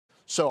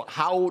So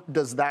how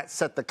does that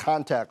set the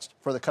context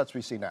for the cuts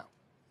we see now?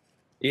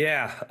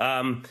 Yeah,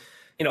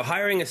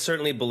 hiring has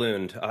certainly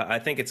ballooned. I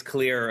think it's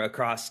clear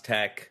across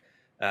tech.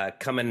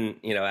 Coming,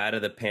 out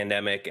of the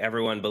pandemic,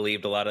 everyone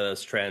believed a lot of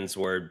those trends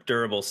were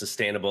durable,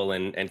 sustainable,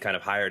 and kind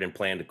of hired and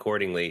planned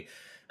accordingly.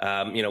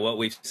 What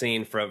we've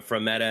seen from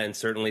Meta, and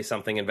certainly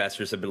something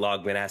investors have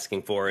been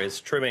asking for,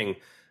 is trimming,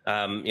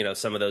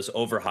 some of those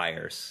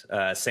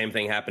overhires. Same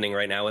thing happening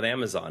right now with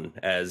Amazon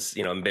as,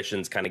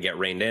 ambitions kind of get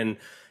reined in.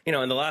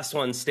 And the last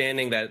one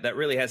standing that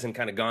really hasn't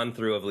kind of gone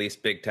through, of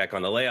least big tech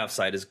on the layoff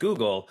side, is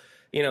Google.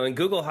 And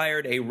Google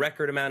hired a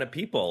record amount of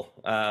people,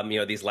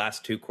 these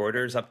last 2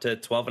 quarters, up to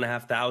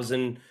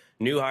 12,500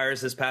 new hires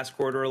this past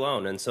quarter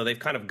alone. And so they've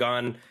kind of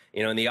gone,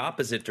 in the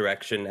opposite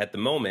direction at the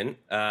moment,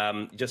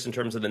 just in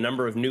terms of the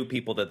number of new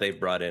people that they've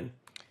brought in.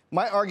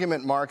 My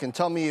argument, Mark, and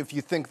tell me if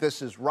you think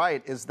this is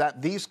right, is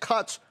that these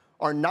cuts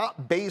are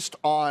not based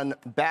on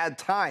bad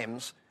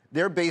times.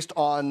 They're based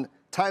on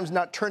times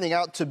not turning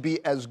out to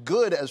be as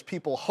good as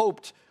people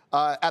hoped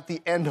at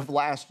the end of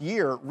last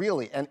year,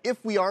 really. And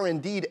if we are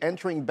indeed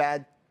entering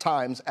bad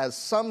times, as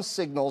some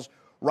signals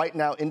right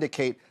now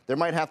indicate, there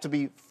might have to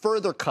be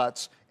further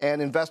cuts,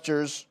 and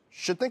investors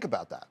should think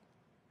about that.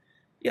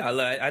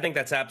 Yeah, I think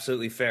that's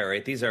absolutely fair,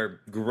 right? These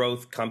are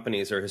growth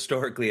companies, or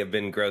historically have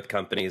been growth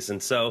companies.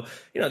 And so,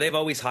 they've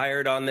always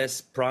hired on this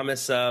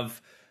promise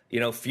of,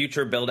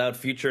 future build out,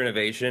 future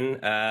innovation,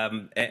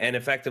 and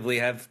effectively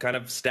have kind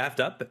of staffed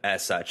up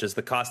as such, as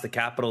the cost of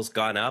capital's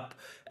gone up,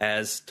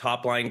 as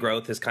top line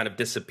growth has kind of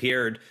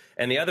disappeared.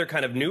 And the other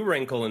kind of new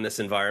wrinkle in this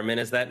environment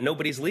is that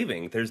nobody's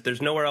leaving.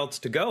 There's nowhere else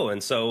to go.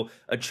 And so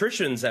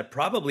attrition's at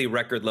probably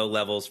record low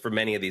levels for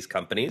many of these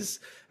companies.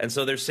 And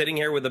so they're sitting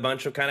here with a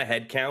bunch of kind of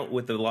headcount,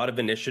 with a lot of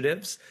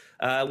initiatives,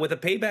 with a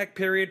payback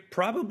period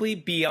probably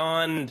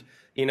beyond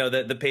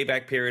the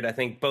payback period I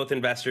think both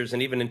investors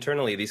and even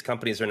internally these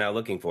companies are now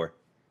looking for.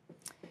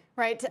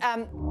 Right.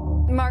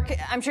 Mark,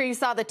 I'm sure you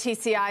saw the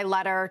TCI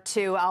letter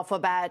to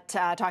Alphabet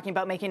talking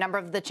about making a number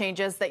of the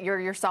changes that you're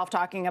yourself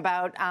talking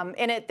about.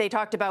 In it, they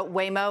talked about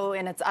Waymo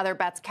in its other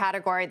bets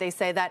category. They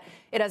say that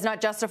it has not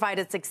justified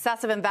its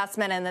excessive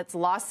investment and its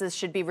losses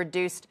should be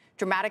reduced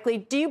dramatically.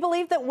 Do you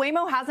believe that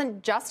Waymo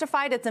hasn't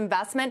justified its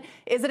investment?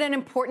 Is it an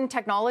important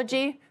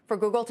technology for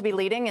Google to be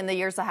leading in the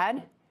years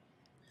ahead?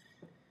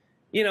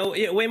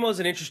 Waymo is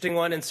an interesting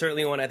one, and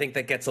certainly one I think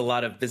that gets a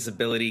lot of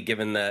visibility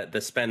given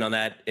the spend on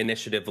that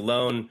initiative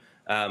alone.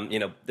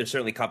 There's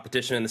certainly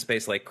competition in the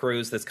space like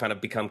Cruise that's kind of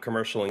become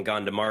commercial and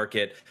gone to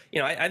market.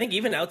 I think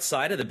even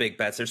outside of the big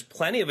bets, there's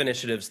plenty of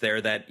initiatives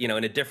there that, in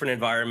a different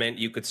environment,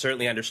 you could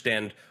certainly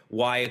understand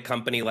why a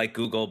company like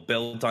Google,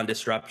 built on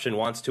disruption,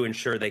 wants to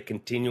ensure they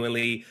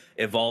continually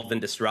evolve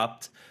and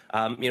disrupt.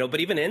 But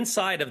even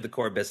inside of the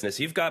core business,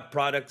 you've got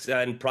products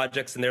and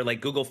projects in there like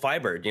Google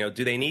Fiber.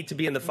 Do they need to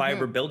be in the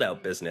fiber build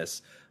out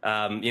business?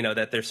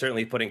 That they're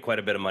certainly putting quite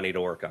a bit of money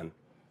to work on.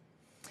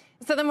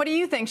 So then what do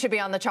you think should be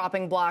on the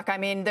chopping block? I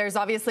mean, there's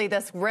obviously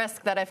this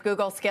risk that if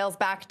Google scales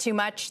back too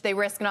much, they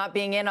risk not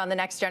being in on the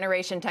next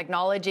generation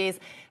technologies.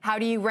 How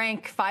do you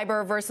rank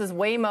Fiber versus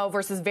Waymo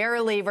versus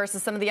Verily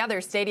versus some of the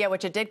others, Stadia,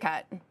 which it did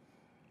cut?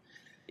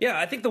 Yeah,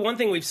 I think the one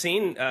thing we've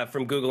seen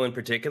from Google in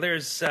particular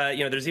is,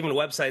 there's even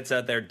websites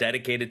out there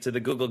dedicated to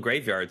the Google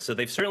graveyard. So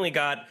they've certainly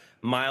got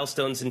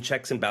milestones and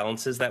checks and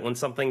balances that when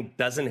something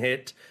doesn't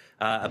hit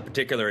a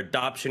particular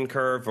adoption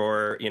curve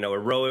or,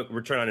 a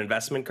return on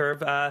investment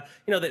curve,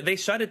 they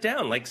shut it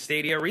down, like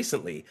Stadia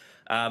recently.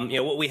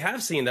 What we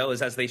have seen, though,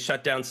 is as they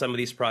shut down some of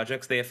these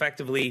projects, they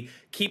effectively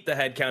keep the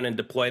headcount and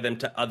deploy them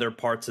to other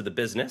parts of the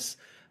business.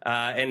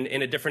 And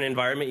in a different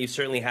environment, you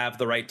certainly have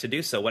the right to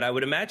do so. What I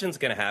would imagine is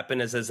going to happen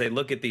is as they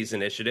look at these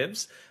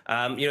initiatives,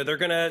 they're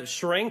going to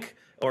shrink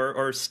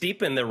or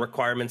steepen the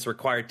requirements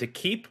required to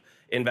keep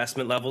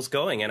investment levels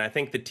going. And I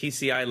think the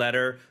TCI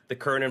letter, the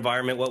current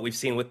environment, what we've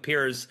seen with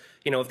peers,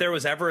 if there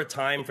was ever a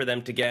time for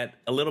them to get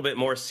a little bit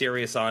more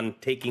serious on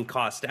taking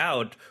cost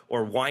out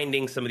or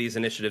winding some of these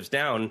initiatives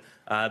down,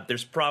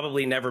 there's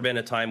probably never been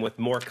a time with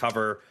more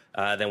cover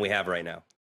than we have right now.